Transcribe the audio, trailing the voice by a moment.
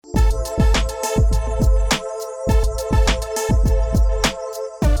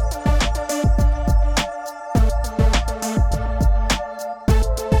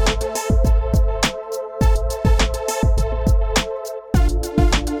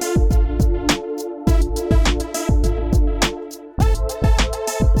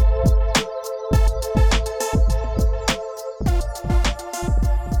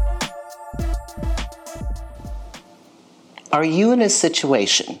Are you in a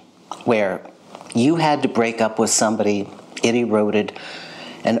situation where you had to break up with somebody, it eroded,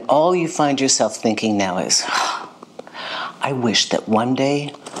 and all you find yourself thinking now is, I wish that one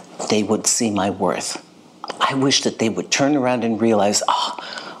day they would see my worth. I wish that they would turn around and realize,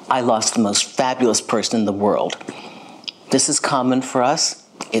 I lost the most fabulous person in the world. This is common for us.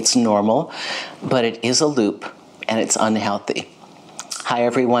 It's normal, but it is a loop, and it's unhealthy. Hi,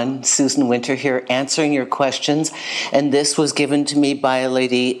 everyone. Susan Winter here, answering your questions. And this was given to me by a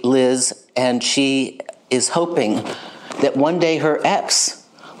lady, Liz, and she is hoping that one day her ex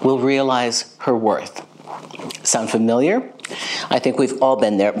will realize her worth. Sound familiar? I think we've all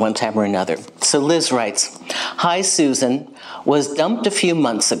been there at one time or another. So Liz writes, Hi, Susan. Was dumped a few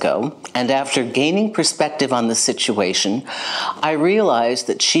months ago, and after gaining perspective on the situation, I realized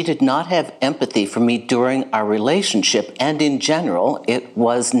that she did not have empathy for me during our relationship, and in general, it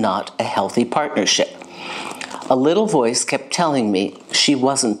was not a healthy partnership. A little voice kept telling me she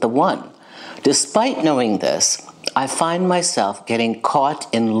wasn't the one. Despite knowing this, I find myself getting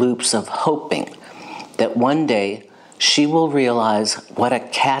caught in loops of hoping that one day she will realize what a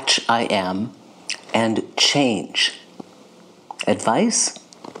catch I am and change. Advice?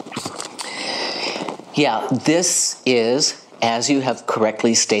 Yeah, this is, as you have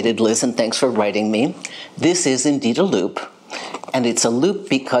correctly stated, Liz, and thanks for writing me, this is indeed a loop, and it's a loop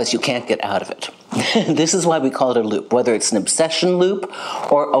because you can't get out of it. This is why we call it a loop, whether it's an obsession loop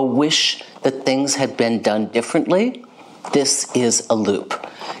or a wish that things had been done differently, this is a loop.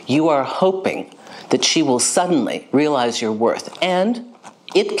 You are hoping that she will suddenly realize your worth, and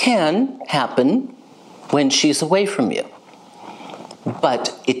it can happen when she's away from you.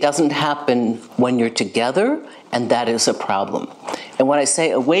 But it doesn't happen when you're together, and that is a problem. And when I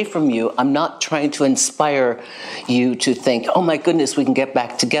say away from you, I'm not trying to inspire you to think, oh my goodness, we can get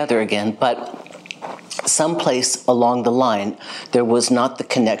back together again. But someplace along the line, there was not the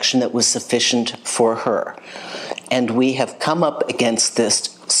connection that was sufficient for her. And we have come up against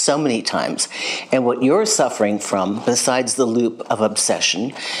this so many times. And what you're suffering from, besides the loop of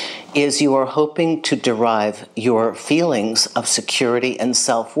obsession, is you are hoping to derive your feelings of security and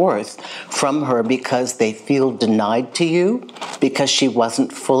self-worth from her because they feel denied to you because she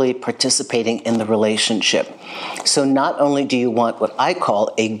wasn't fully participating in the relationship. So not only do you want what I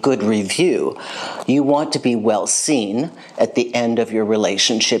call a good review, you want to be well seen at the end of your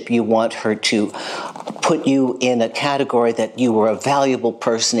relationship. You want her to put you in a category that you were a valuable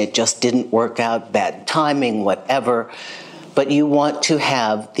person, it just didn't work out, bad timing, whatever. But you want to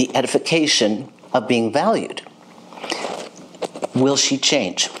have the edification of being valued. Will she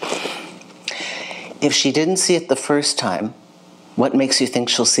change? If she didn't see it the first time, what makes you think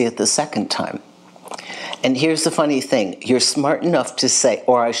she'll see it the second time? And here's the funny thing. You're smart enough to say,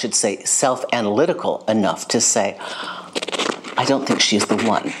 or I should say self-analytical enough to say, I don't think she's the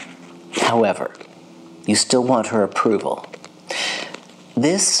one. However, you still want her approval.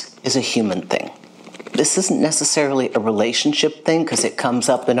 This is a human thing. This isn't necessarily a relationship thing because it comes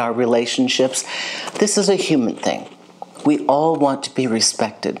up in our relationships. This is a human thing. We all want to be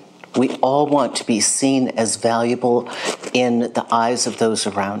respected. We all want to be seen as valuable in the eyes of those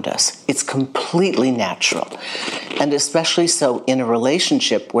around us. It's completely natural, and especially so in a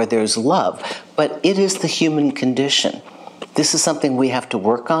relationship where there's love. But it is the human condition. This is something we have to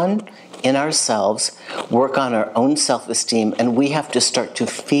work on in ourselves, work on our own self-esteem, and we have to start to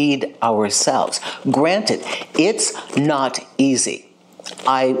feed ourselves. Granted, it's not easy.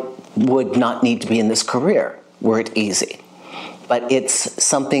 I would not need to be in this career were it easy. But it's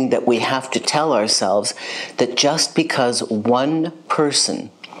something that we have to tell ourselves that just because one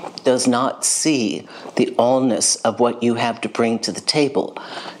person does not see the allness of what you have to bring to the table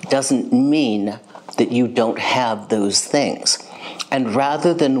doesn't mean that you don't have those things. And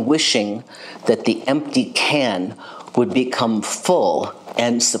rather than wishing that the empty can would become full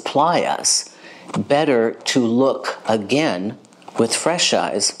and supply us, better to look again with fresh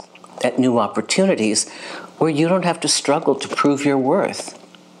eyes at new opportunities where you don't have to struggle to prove your worth.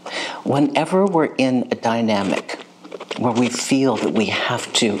 Whenever we're in a dynamic where we feel that we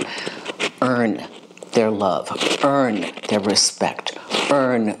have to earn their love, earn their respect,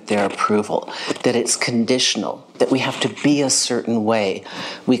 earn their approval, that it's conditional, that we have to be a certain way.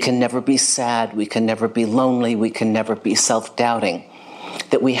 We can never be sad, we can never be lonely, we can never be self-doubting,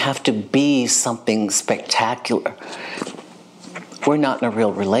 that we have to be something spectacular. We're not in a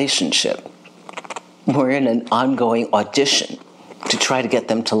real relationship. We're in an ongoing audition to try to get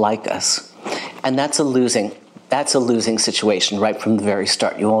them to like us. And that's a losing situation right from the very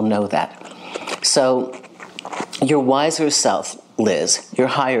start. You all know that. So your wiser self Liz, your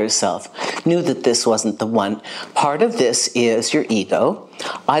higher self, knew that this wasn't the one. Part of this is your ego.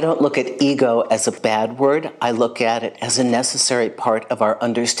 I don't look at ego as a bad word. I look at it as a necessary part of our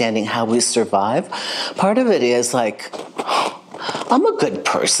understanding how we survive. Part of it is like, I'm a good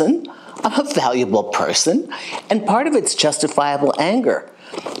person. I'm a valuable person. And part of it's justifiable anger.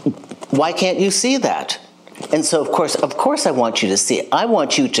 Why can't you see that? And so, of course I want you to see it. I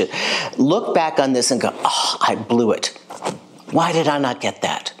want you to look back on this and go, oh, I blew it. Why did I not get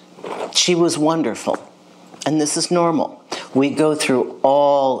that? She was wonderful. And this is normal. We go through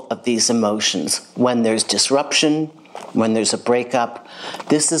all of these emotions. When there's disruption, when there's a breakup,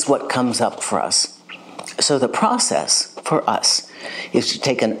 this is what comes up for us. So the process for us is to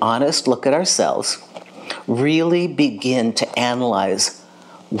take an honest look at ourselves, really begin to analyze,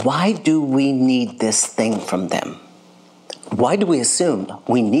 why do we need this thing from them? Why do we assume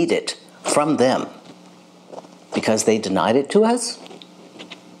we need it from them? Because they denied it to us?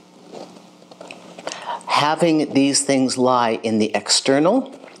 Having these things lie in the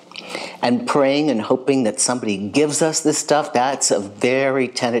external and praying and hoping that somebody gives us this stuff, that's a very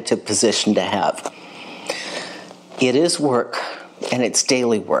tentative position to have. It is work, and it's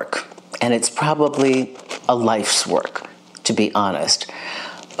daily work, and it's probably a life's work, to be honest.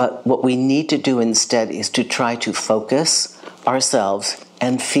 But what we need to do instead is to try to focus ourselves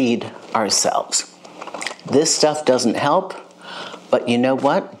and feed ourselves. This stuff doesn't help, but you know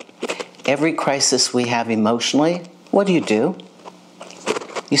what? Every crisis we have emotionally, what do?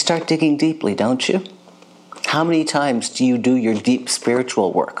 You start digging deeply, don't you? How many times do you do your deep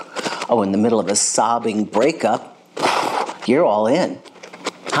spiritual work? Oh, in the middle of a sobbing breakup, you're all in.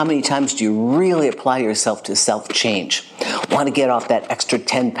 How many times do you really apply yourself to self-change? Want to get off that extra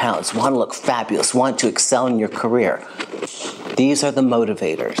 10 pounds, want to look fabulous, want to excel in your career. These are the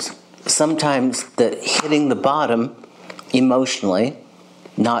motivators. Sometimes the hitting the bottom emotionally,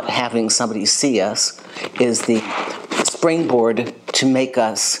 not having somebody see us, is the springboard to make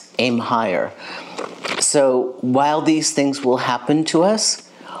us aim higher. So while these things will happen to us,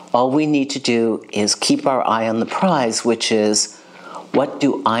 all we need to do is keep our eye on the prize, which is, what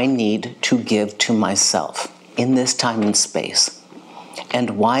do I need to give to myself in this time and space?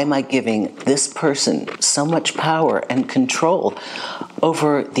 And why am I giving this person so much power and control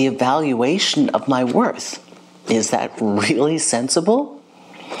over the evaluation of my worth? Is that really sensible?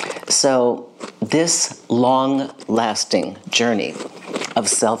 So this long-lasting journey of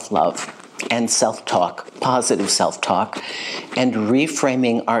self-love and self-talk, positive self-talk, and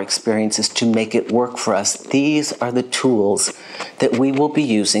reframing our experiences to make it work for us, these are the tools that we will be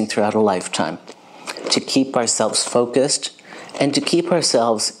using throughout a lifetime to keep ourselves focused and to keep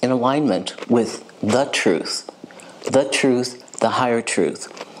ourselves in alignment with the truth, the higher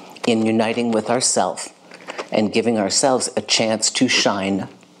truth, in uniting with ourselves and giving ourselves a chance to shine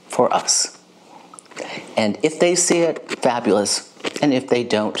for us. And if they see it, fabulous. And if they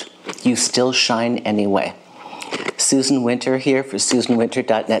don't, you still shine anyway. Susan Winter here for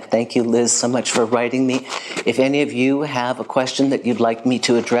SusanWinter.net. Thank you, Liz, so much for writing me. If any of you have a question that you'd like me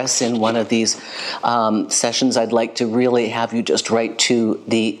to address in one of these sessions, I'd like to really have you just write to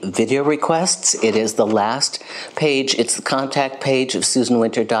the video requests. It is the last page. It's the contact page of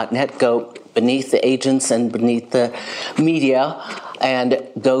SusanWinter.net. Go beneath the agents and beneath the media and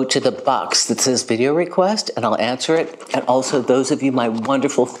go to the box that says video request, and I'll answer it. And also those of you, my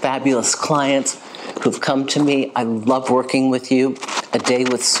wonderful, fabulous clients who've come to me, I love working with you. A day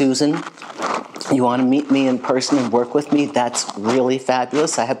with Susan. You want to meet me in person and work with me? That's really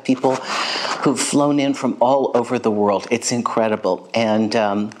fabulous. I have people who've flown in from all over the world. It's incredible.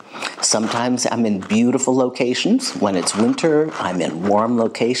 And sometimes I'm in beautiful locations. When it's winter, I'm in warm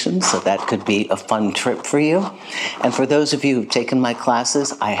locations, so that could be a fun trip for you. And for those of you who've taken my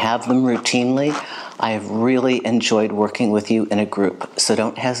classes, I have them routinely. I have really enjoyed working with you in a group, so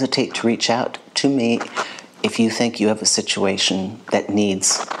don't hesitate to reach out to me if you think you have a situation that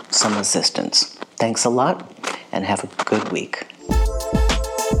needs some assistance. Thanks a lot, and have a good week.